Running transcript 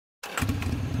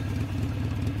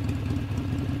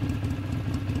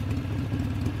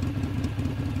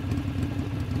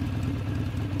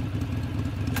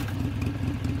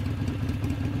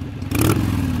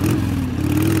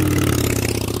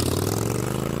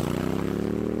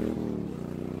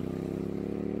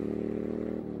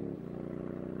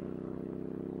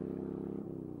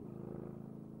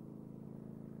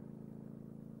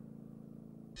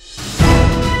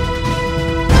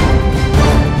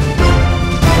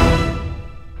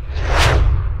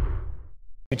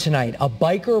tonight, a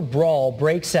biker brawl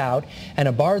breaks out and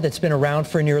a bar that's been around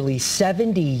for nearly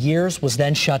 70 years was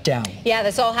then shut down. Yeah,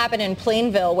 this all happened in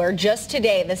Plainville, where just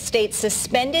today the state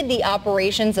suspended the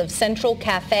operations of Central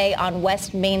Cafe on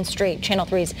West Main Street. Channel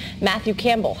 3's Matthew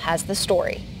Campbell has the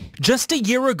story. Just a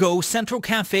year ago, Central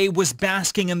Cafe was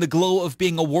basking in the glow of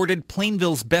being awarded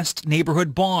Plainville's best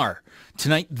neighborhood bar.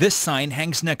 Tonight, this sign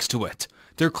hangs next to it.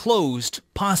 They're closed,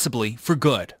 possibly for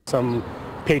good. Some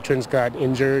patrons got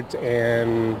injured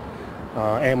and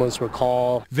ambulance were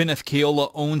called. Vinith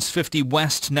Keola owns 50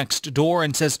 West next door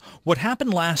and says what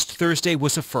happened last Thursday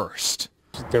was a first.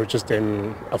 They were just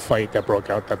in a fight that broke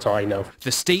out, that's all I know.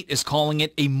 The state is calling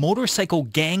it a motorcycle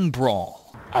gang brawl.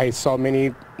 I saw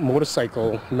many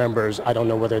motorcycle members. I don't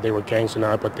know whether they were gangs or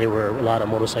not, but there were a lot of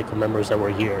motorcycle members that were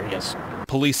here, yes.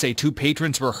 Police say 2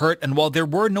 patrons were hurt, and while there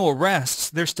were no arrests,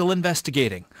 they're still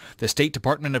investigating. The State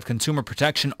Department of Consumer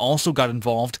Protection also got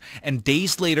involved, and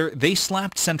days later, they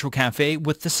slapped Central Cafe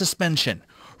with the suspension.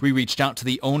 We reached out to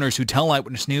the owners who tell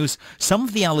Eyewitness News some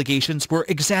of the allegations were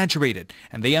exaggerated,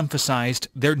 and they emphasized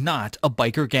they're not a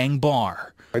biker gang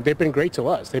bar. They've been great to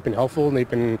us. They've been helpful, and they've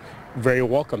been very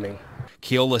welcoming.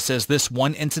 Keola says this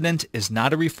one incident is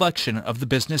not a reflection of the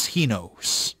business he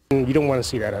knows. You don't want to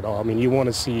see that at all. I mean, you want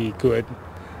to see good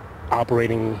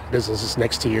operating businesses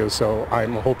next to you, so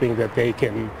I'm hoping that they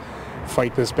can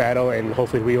fight this battle and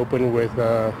hopefully reopen with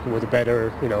a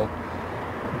better,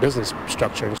 business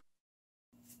structure.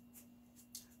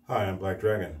 Hi, I'm Black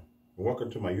Dragon.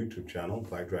 Welcome to my YouTube channel,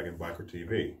 Black Dragon Biker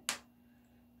TV.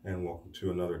 And welcome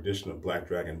to another edition of Black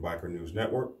Dragon Biker News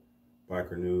Network,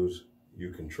 Biker News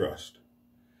you can trust.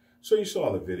 So you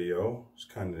saw the video. It's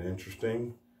kind of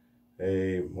interesting.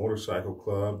 A motorcycle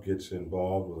club gets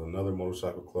involved with another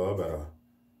motorcycle club at a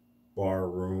bar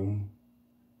room,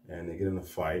 and they get in a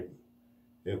fight.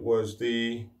 It was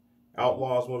the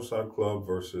Outlaws Motorcycle Club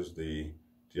versus the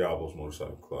Diablos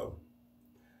Motorcycle Club.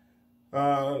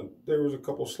 There was a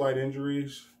couple slight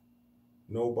injuries.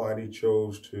 Nobody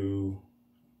chose to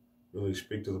really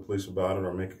speak to the police about it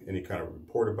or make any kind of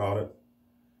report about it.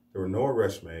 There were no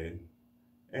arrests made,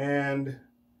 and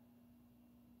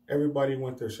everybody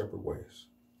went their separate ways.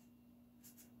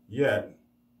 Yet,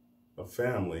 a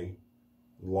family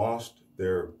lost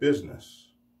their business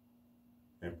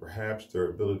and perhaps their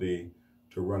ability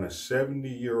to run a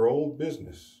 70-year-old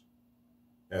business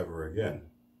ever again.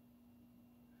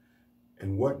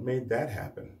 And what made that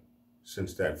happen?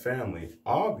 Since that family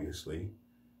obviously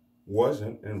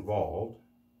wasn't involved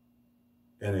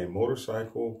in a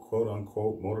motorcycle,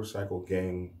 quote-unquote, motorcycle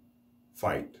gang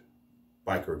fight,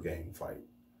 biker gang fight.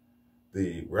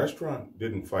 The restaurant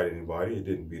didn't fight anybody. It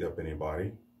didn't beat up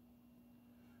anybody.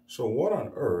 So what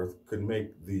on earth could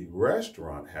make the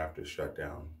restaurant have to shut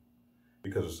down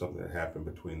because of something that happened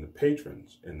between the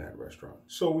patrons in that restaurant?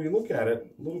 So we look at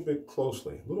it a little bit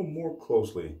closely, a little more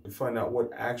closely, to find out what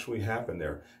actually happened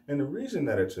there. And the reason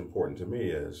that it's important to me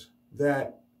is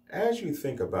that as you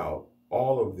think about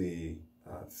all of the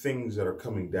things that are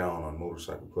coming down on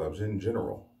motorcycle clubs in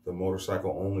general, the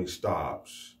motorcycle only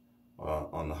stops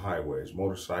on the highways,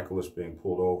 motorcyclists being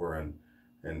pulled over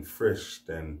and frisked,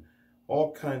 and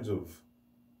all kinds of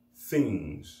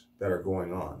things that are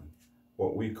going on,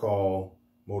 what we call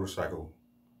motorcycle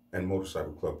and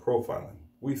motorcycle club profiling.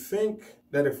 We think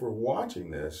that if we're watching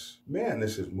this, man,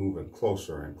 this is moving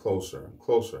closer and closer and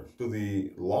closer to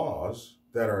the laws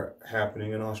that are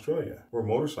happening in Australia, where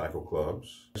motorcycle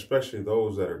clubs, especially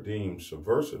those that are deemed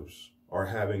subversives, are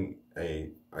having a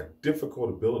difficult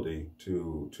ability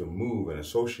to move and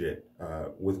associate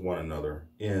with one another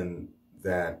in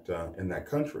that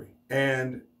country.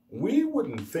 And we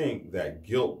wouldn't think that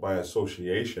guilt by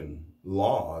association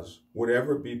laws would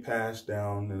ever be passed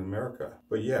down in America,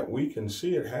 but yet we can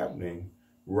see it happening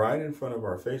right in front of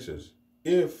our faces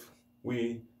if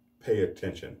we pay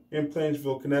attention. In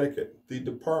Plainsville, Connecticut, the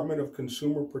Department of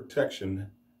Consumer Protection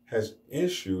has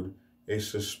issued a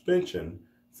suspension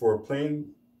for a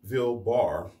Plainville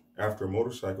bar after a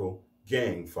motorcycle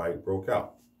gang fight broke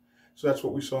out. So that's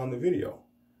what we saw in the video.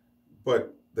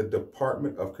 But the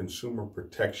Department of Consumer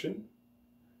Protection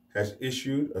has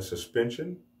issued a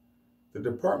suspension. The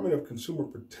Department of Consumer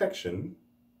Protection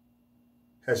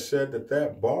has said that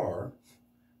that bar,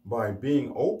 by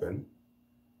being open,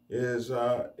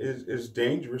 is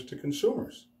dangerous to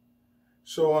consumers.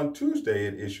 So on Tuesday,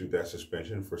 it issued that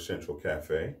suspension for Central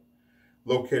Cafe,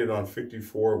 located on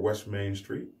 54 West Main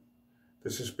Street.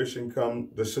 The suspension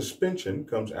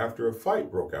comes after a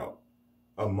fight broke out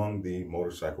among the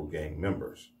motorcycle gang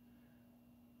members.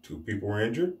 2 people were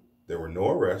injured. There were no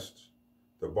arrests.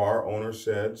 The bar owner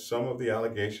said some of the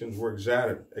allegations were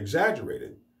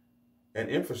exaggerated and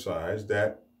emphasized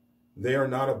that they are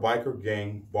not a biker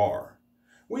gang bar.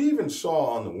 We even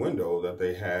saw on the window that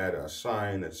they had a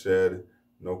sign that said,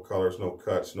 no colors, no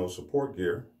cuts, no support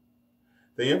gear.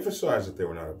 They emphasized that they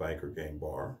were not a biker gang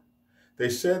bar. They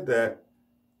said that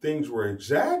things were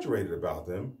exaggerated about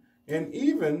them, and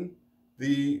even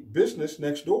the business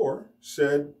next door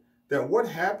said that what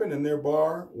happened in their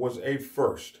bar was a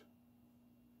first.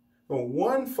 So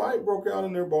one fight broke out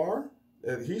in their bar,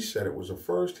 and he said it was a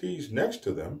first. He's next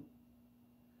to them.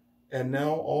 And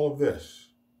now all of this.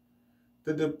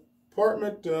 The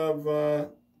Department of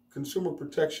Consumer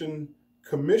Protection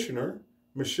Commissioner,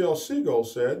 Michelle Siegel,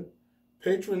 said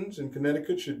patrons in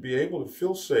Connecticut should be able to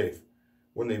feel safe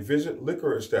when they visit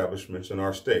liquor establishments in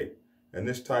our state, and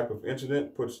this type of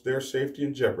incident puts their safety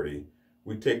in jeopardy.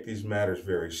 We take these matters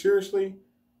very seriously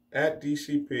at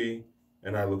DCP,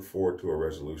 and I look forward to a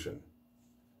resolution.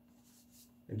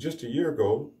 And just a year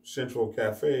ago, Central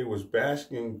Cafe was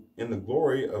basking in the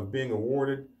glory of being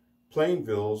awarded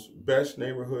Plainville's Best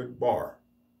Neighborhood Bar.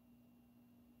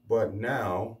 But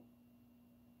now,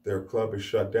 their club is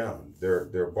shut down.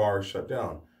 Their bar is shut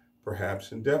down,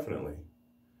 perhaps indefinitely.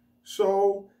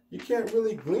 So you can't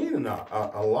really glean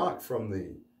a lot from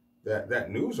that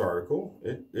news article.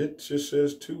 It just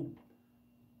says two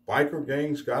biker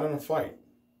gangs got in a fight.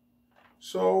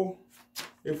 So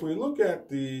if we look at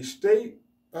the State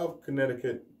of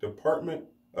Connecticut Department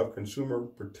of Consumer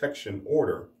Protection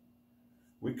order,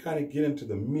 we kind of get into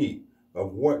the meat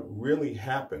of what really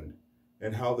happened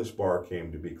and how this bar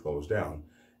came to be closed down.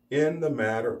 In the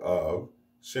matter of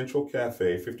Central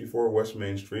Cafe, 54 West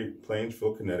Main Street,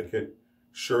 Plainsville, Connecticut,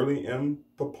 Shirley M.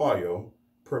 Papayo,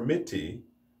 permittee,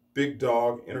 Big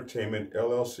Dog Entertainment,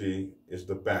 LLC, is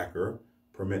the backer,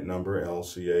 permit number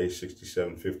LCA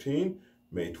 6715,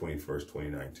 May 21st,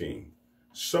 2019.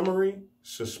 Summary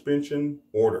suspension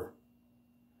order.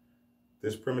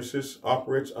 This premises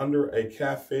operates under a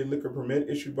cafe liquor permit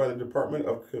issued by the Department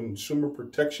of Consumer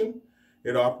Protection.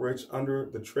 It operates under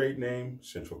the trade name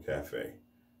Central Cafe.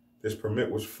 This permit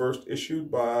was first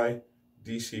issued by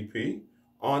DCP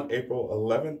on April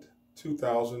 11th,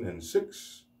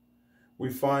 2006. We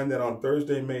find that on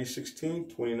Thursday, May 16,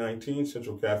 2019,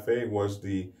 Central Cafe was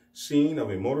the scene of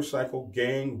a motorcycle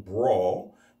gang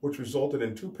brawl, which resulted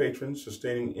in 2 patrons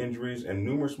sustaining injuries and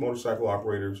numerous motorcycle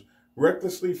operators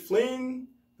recklessly fleeing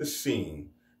the scene.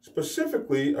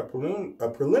 Specifically, a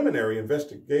preliminary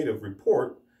investigative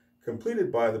report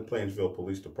completed by the Plainsville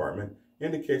Police Department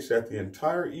indicates that the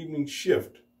entire evening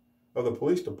shift of the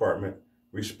police department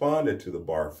responded to the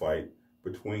bar fight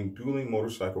between dueling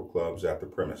motorcycle clubs at the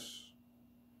premise.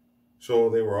 So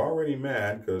they were already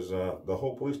mad because the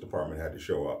whole police department had to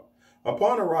show up.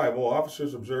 Upon arrival,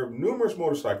 officers observed numerous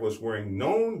motorcyclists wearing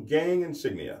known gang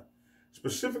insignia,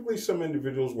 specifically some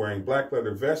individuals wearing black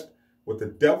leather vests with the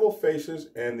devil faces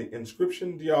and the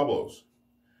inscription Diablos,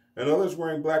 and others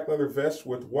wearing black leather vests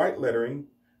with white lettering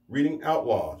reading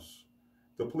Outlaws.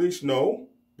 The police know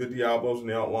the Diablos and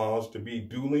the Outlaws to be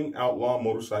dueling outlaw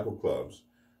motorcycle clubs.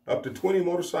 Up to 20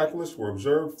 motorcyclists were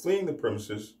observed fleeing the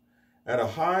premises at a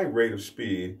high rate of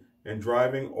speed and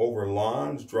driving over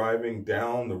lawns, driving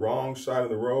down the wrong side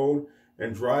of the road,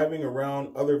 and driving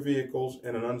around other vehicles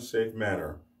in an unsafe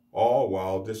manner, all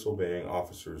while disobeying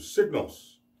officers'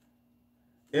 signals.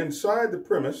 Inside the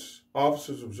premise,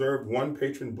 officers observed one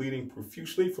patron bleeding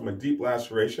profusely from a deep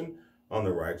laceration on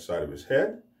the right side of his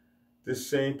head. This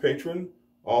same patron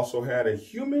also had a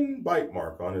human bite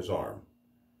mark on his arm.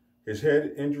 His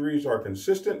head injuries are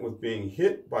consistent with being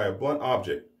hit by a blunt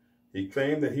object. He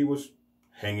claimed that he was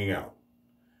hanging out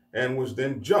and was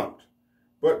then jumped,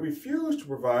 but refused to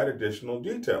provide additional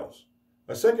details.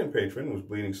 A second patron was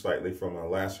bleeding slightly from a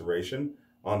laceration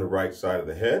on the right side of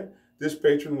the head. This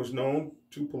patron was known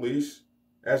to police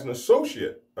as an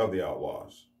associate of the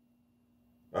Outlaws,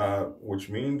 which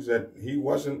means that he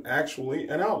wasn't actually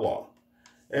an outlaw,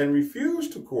 and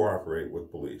refused to cooperate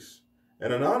with police.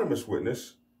 An anonymous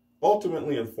witness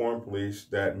ultimately informed police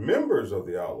that members of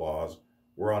the Outlaws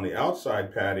were on the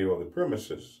outside patio of the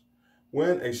premises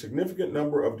when a significant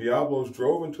number of Diablos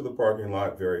drove into the parking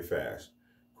lot very fast,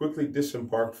 quickly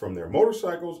disembarked from their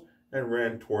motorcycles, and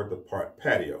ran toward the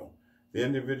patio. The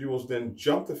individuals then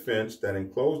jumped the fence that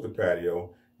enclosed the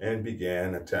patio and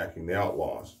began attacking the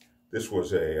Outlaws. This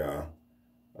was who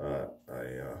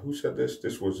said this?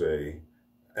 This was an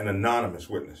anonymous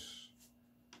witness.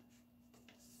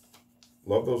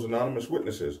 Love those anonymous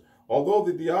witnesses. Although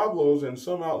the Diablos and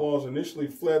some outlaws initially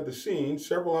fled the scene,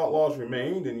 several outlaws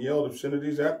remained and yelled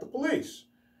obscenities at the police.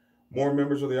 More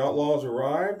members of the Outlaws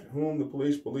arrived, whom the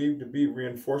police believed to be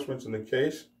reinforcements in the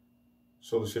case,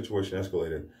 so the situation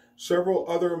escalated. Several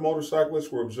other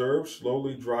motorcyclists were observed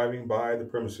slowly driving by the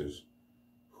premises,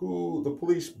 who the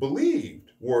police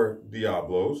believed were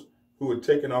Diablos who had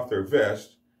taken off their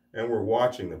vests and were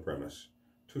watching the premise.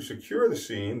 To secure the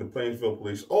scene, the Plainsville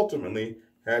police ultimately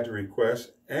had to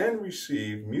request and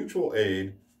receive mutual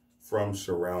aid from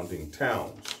surrounding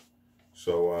towns.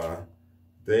 So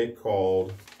they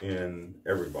called in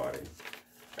everybody.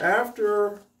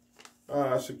 After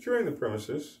securing the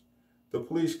premises, the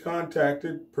police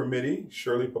contacted permittee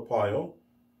Shirley Papayo,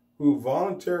 who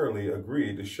voluntarily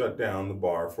agreed to shut down the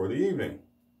bar for the evening.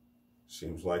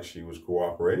 Seems like she was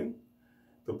cooperating.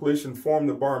 The police informed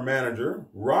the bar manager,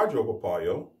 Roger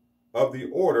Papayo, of the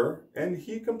order, and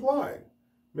he complied.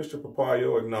 Mr.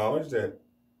 Papayo acknowledged that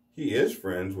he is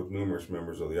friends with numerous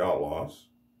members of the Outlaws.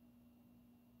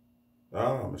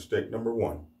 Mistake number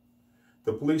one.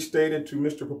 The police stated to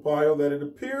Mr. Papayo that it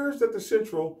appears that the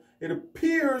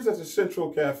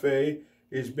Central Cafe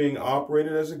is being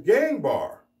operated as a gang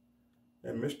bar.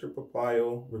 And Mr.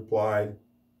 Papayo replied,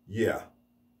 yeah.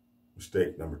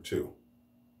 Mistake number two.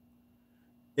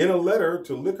 In a letter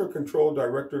to Liquor Control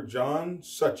Director John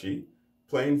Suchy,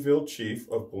 Plainville Chief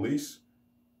of Police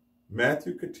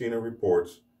Matthew Katina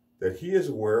reports that he is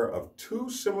aware of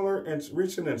two similar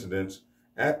recent incidents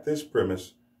at this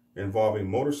premise involving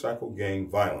motorcycle gang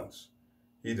violence.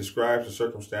 He describes the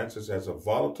circumstances as a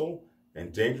volatile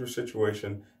and dangerous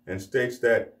situation and states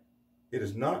that it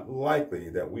is not likely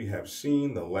that we have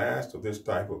seen the last of this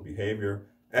type of behavior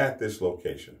at this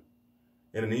location.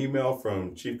 In an email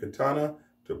from Chief Katana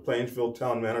to Plainsville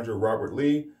Town Manager Robert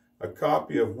Lee, a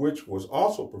copy of which was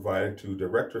also provided to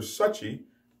Director Suchy,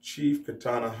 Chief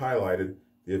Katana highlighted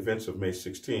the events of May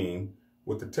 16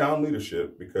 with the town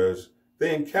leadership because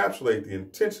they encapsulate the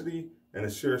intensity and the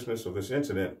seriousness of this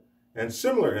incident and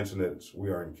similar incidents we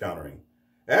are encountering.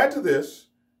 Add to this,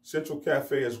 Central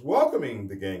Cafe is welcoming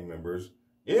the gang members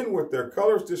in with their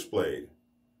colors displayed.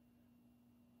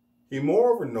 He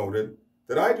moreover noted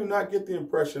that I do not get the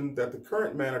impression that the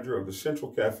current manager of the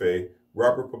Central Cafe,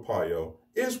 Robert Papayo,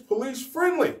 is police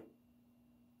friendly,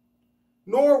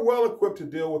 nor well equipped to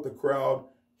deal with the crowd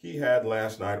he had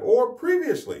last night or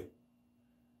previously.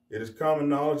 It is common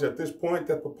knowledge at this point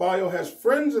that Papayo has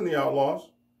friends in the Outlaws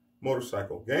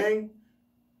motorcycle gang.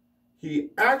 His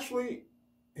actual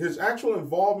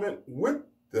involvement with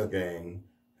the gang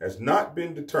has not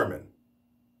been determined.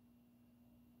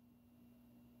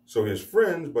 So he has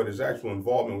friends, but his actual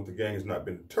involvement with the gang has not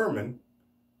been determined.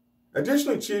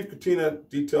 Additionally, Chief Katina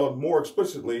detailed more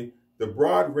explicitly the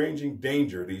broad-ranging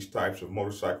danger these types of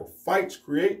motorcycle fights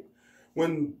create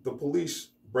when the police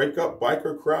break up a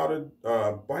biker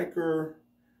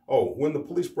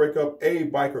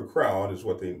crowd is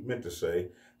what they meant to say.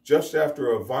 Just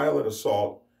after a violent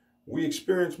assault, we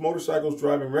experienced motorcycles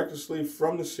driving recklessly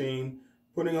from the scene,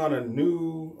 putting on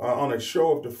a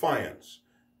show of defiance.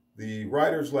 The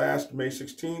riders last May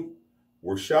 16th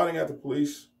were shouting at the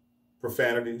police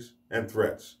profanities and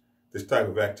threats. This type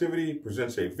of activity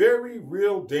presents a very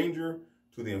real danger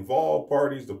to the involved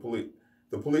parties, the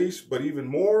police, but even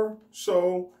more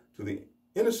so to the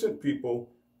innocent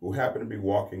people who happen to be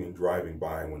walking and driving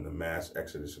by when the mass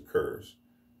exodus occurs.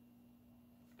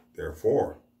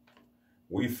 Therefore,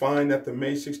 we find that the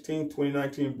May 16,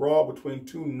 2019 brawl between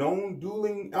two known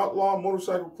dueling outlaw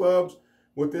motorcycle clubs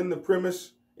within the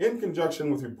premise, in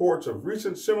conjunction with reports of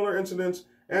recent similar incidents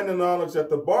and the knowledge that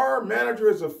the bar manager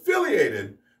is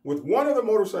affiliated with one of the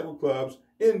motorcycle clubs,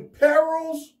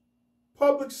 imperils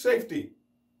public safety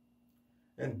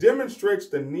and demonstrates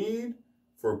the need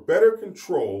for better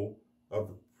control of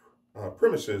the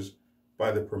premises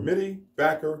by the permittee,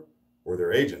 backer, or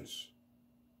their agents.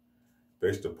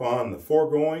 Based upon the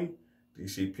foregoing,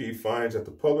 DCP finds that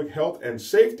the public health and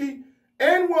safety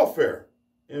and welfare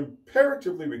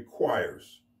imperatively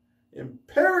requires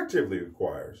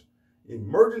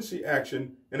emergency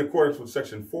action in accordance with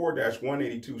Section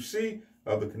 4-182C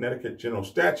of the Connecticut General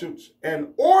Statutes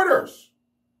and orders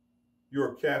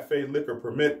your cafe liquor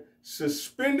permit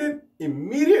suspended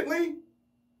immediately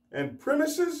and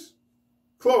premises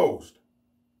closed,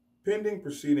 pending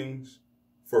proceedings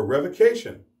for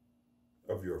revocation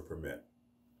of your permit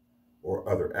or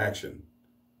other action.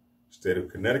 State of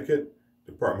Connecticut,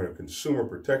 Department of Consumer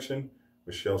Protection,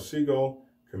 Michelle Siegel,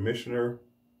 Commissioner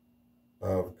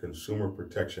of Consumer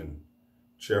Protection,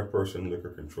 Chairperson,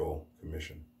 Liquor Control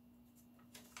Commission.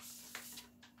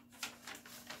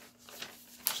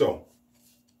 So,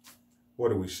 what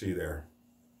do we see there?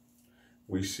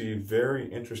 We see very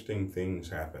interesting things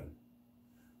happen.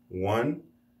 One,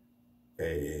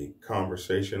 a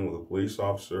conversation with a police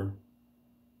officer.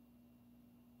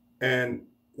 And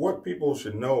what people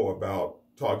should know about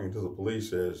talking to the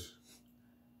police is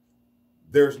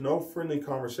there's no friendly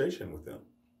conversation with them.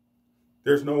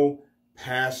 There's no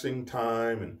passing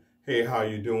time and, hey, how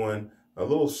you doing? A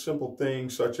little simple thing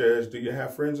such as, do you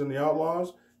have friends in the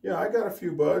Outlaws? Yeah, I got a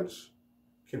few buds,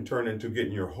 can turn into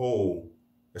getting your whole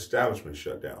establishment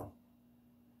shut down.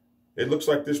 It looks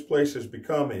like this place has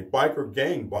become a biker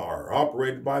gang bar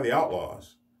operated by the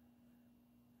Outlaws.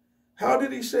 How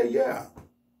did he say yeah?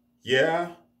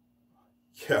 Yeah?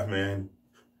 Yeah, man.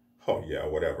 Oh, yeah,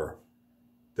 whatever.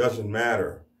 Doesn't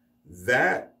matter.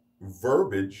 That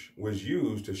verbiage was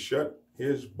used to shut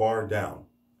his bar down.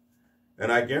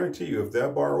 And I guarantee you, if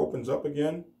that bar opens up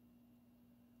again,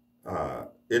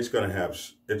 it's going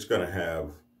to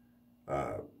have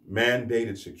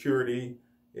mandated security.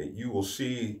 You will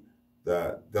see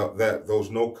that those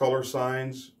no color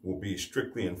signs will be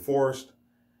strictly enforced.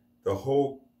 The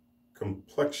whole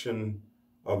complexion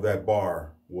of that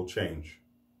bar will change.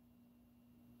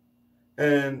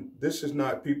 And this is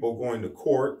not people going to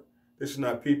court. This is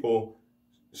not people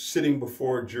sitting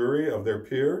before a jury of their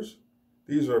peers.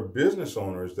 These are business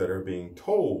owners that are being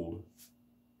told,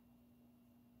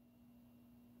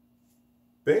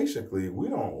 basically, we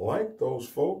don't like those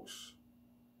folks,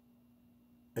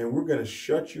 and we're going to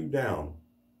shut you down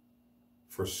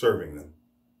for serving them.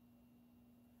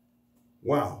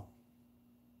 Wow.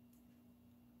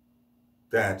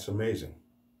 That's amazing.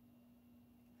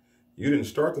 You didn't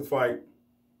start the fight.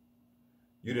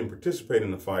 You didn't participate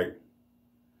in the fight.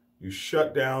 You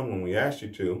shut down when we asked you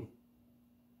to.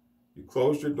 You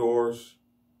closed your doors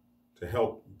to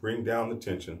help bring down the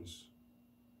tensions.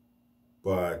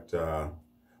 But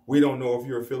we don't know if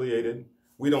you're affiliated.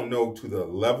 We don't know to the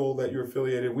level that you're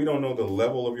affiliated. We don't know the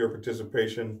level of your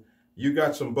participation. You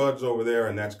got some buds over there,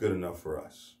 and that's good enough for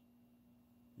us.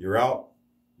 You're out.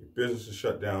 Your business is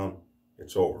shut down.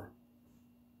 It's over.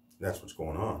 That's what's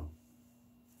going on.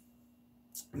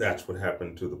 That's what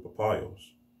happened to the Papayos.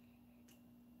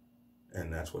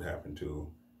 And that's what happened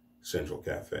to Central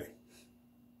Cafe.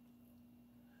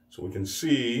 So we can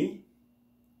see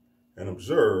and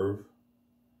observe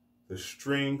the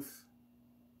strength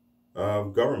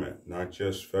of government, not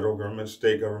just federal government,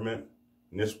 state government,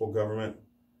 municipal government,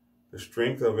 the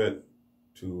strength of it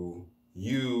to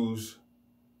use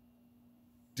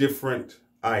different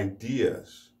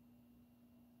ideas,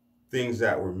 things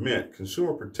that were meant.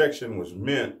 Consumer protection was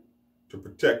meant to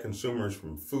protect consumers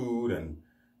from food and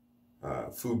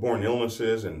foodborne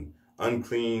illnesses and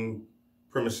unclean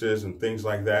premises and things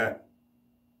like that.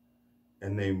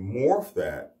 And they morphed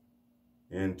that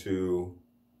into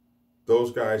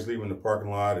those guys leaving the parking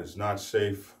lot is not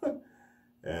safe.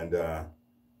 And the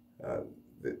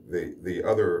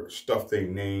other stuff they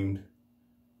named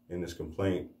in this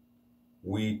complaint,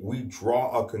 we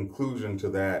draw a conclusion to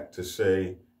that to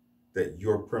say that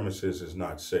your premises is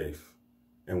not safe,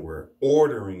 and we're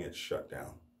ordering it shut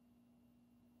down.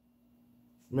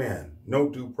 Man, no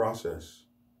due process.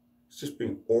 It's just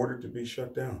being ordered to be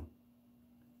shut down.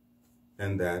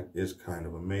 And that is kind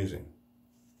of amazing.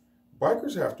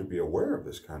 Bikers have to be aware of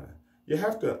this kind of, you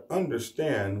have to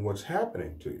understand what's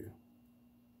happening to you.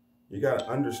 You got to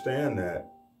understand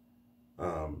that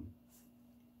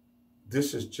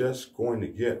this is just going to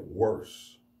get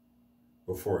worse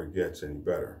before it gets any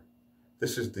better.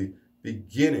 This is the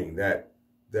beginning, that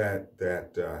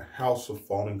house of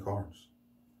falling cars,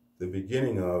 the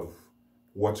beginning of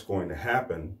what's going to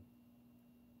happen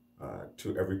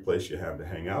to every place you have to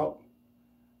hang out,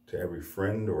 to every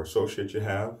friend or associate you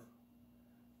have.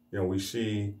 You know, we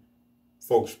see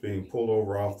folks being pulled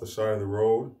over off the side of the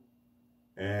road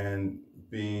and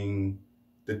being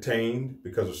detained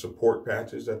because of support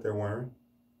patches that they're wearing,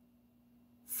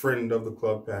 friend of the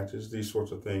club patches, these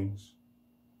sorts of things.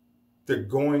 They're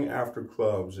going after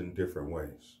clubs in different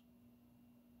ways.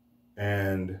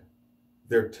 And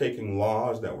they're taking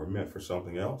laws that were meant for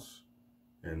something else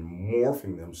and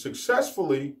morphing them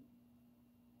successfully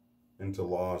into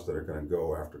laws that are going to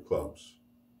go after clubs.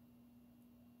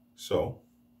 So,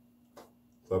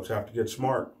 clubs have to get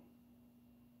smart,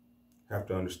 have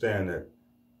to understand that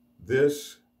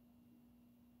this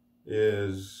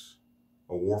is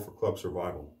a war for club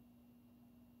survival.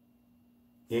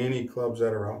 Any clubs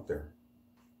that are out there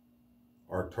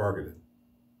are targeted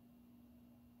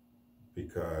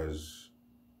because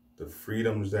the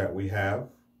freedoms that we have,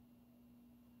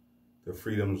 the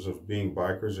freedoms of being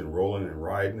bikers and rolling and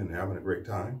riding and having a great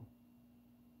time,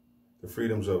 the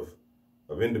freedoms of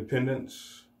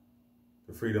independence,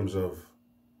 the freedoms of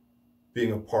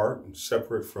being apart and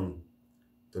separate from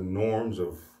the norms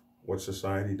of what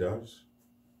society does,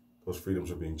 those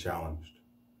freedoms are being challenged.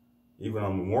 Even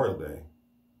on Memorial Day,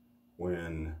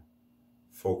 when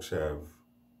folks have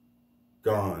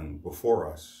gone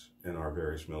before us in our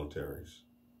various militaries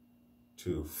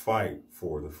to fight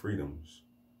for the freedoms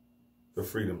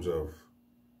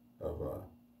of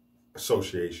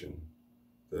association,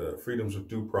 the freedoms of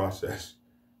due process,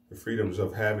 the freedoms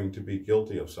of having to be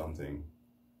guilty of something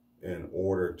in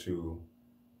order to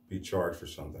be charged for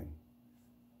something.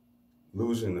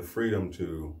 Losing the freedom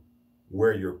to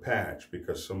wear your patch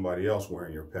because somebody else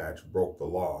wearing your patch broke the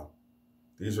law.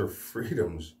 These are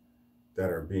freedoms that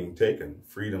are being taken.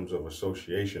 Freedoms of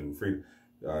association.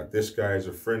 This guy is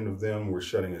a friend of them, we're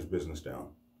shutting his business down.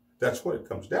 That's what it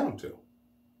comes down to.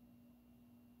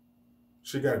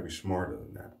 So you got to be smarter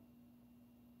than that.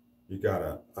 You got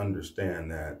to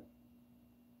understand that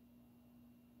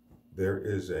there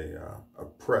is a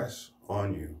press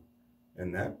on you,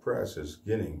 and that press is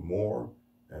getting more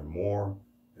and more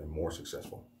and more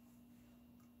successful.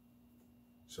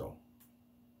 So,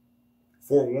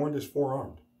 forewarned is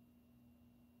forearmed.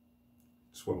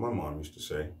 That's what my mom used to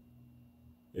say.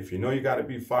 If you know you got to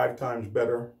be 5 times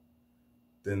better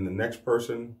than the next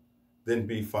person, then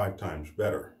be 5 times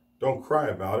better. Don't cry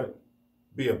about it,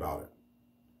 be about it.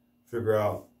 Figure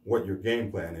out what your game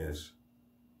plan is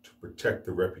to protect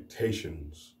the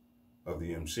reputations of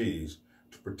the MCs,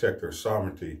 to protect their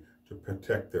sovereignty, to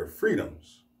protect their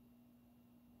freedoms,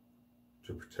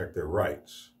 to protect their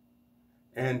rights,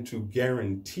 and to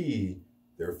guarantee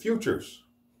their futures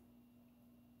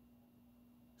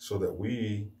so that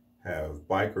we have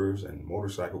bikers and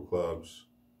motorcycle clubs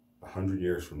 100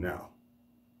 years from now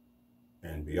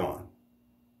and beyond.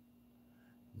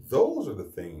 Those are the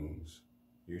things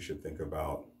you should think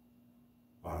about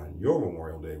on your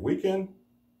Memorial Day weekend.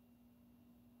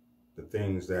 The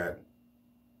things that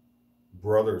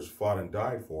brothers fought and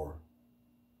died for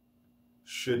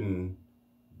shouldn't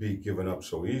be given up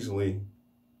so easily.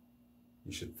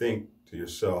 You should think to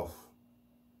yourself,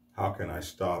 how can I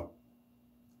stop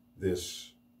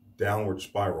this downward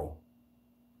spiral?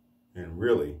 And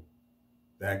really,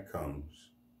 that comes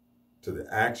to the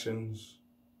actions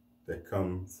that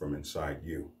come from inside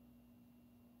you.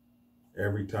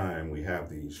 Every time we have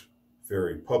these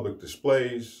very public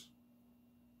displays,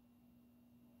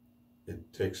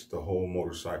 it takes the whole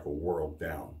motorcycle world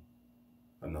down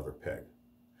another peg.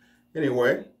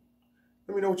 Anyway,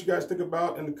 let me know what you guys think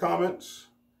about in the comments.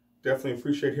 Definitely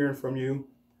appreciate hearing from you.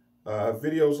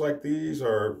 Videos like these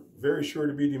are very sure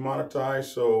to be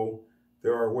demonetized, so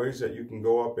there are ways that you can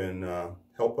go up and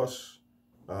help us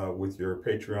with your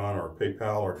Patreon or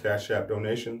PayPal or Cash App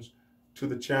donations to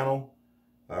the channel.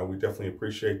 We definitely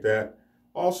appreciate that.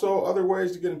 Also, other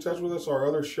ways to get in touch with us, our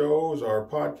other shows, our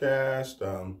podcast,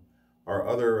 our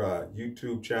other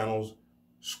YouTube channels.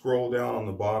 Scroll down on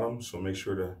the bottom, so make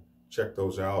sure to check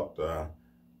those out.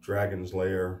 Dragon's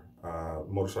Lair,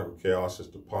 Motorcycle Chaos is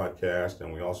the podcast,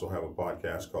 and we also have a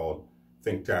podcast called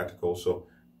Think Tactical. So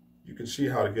you can see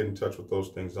how to get in touch with those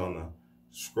things on the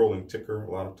scrolling ticker.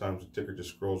 A lot of times the ticker just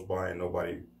scrolls by and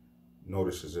nobody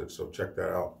notices it, so check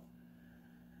that out.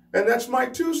 And that's my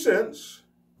 2 cents.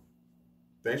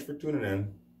 Thanks for tuning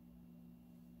in,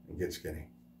 and get skinny.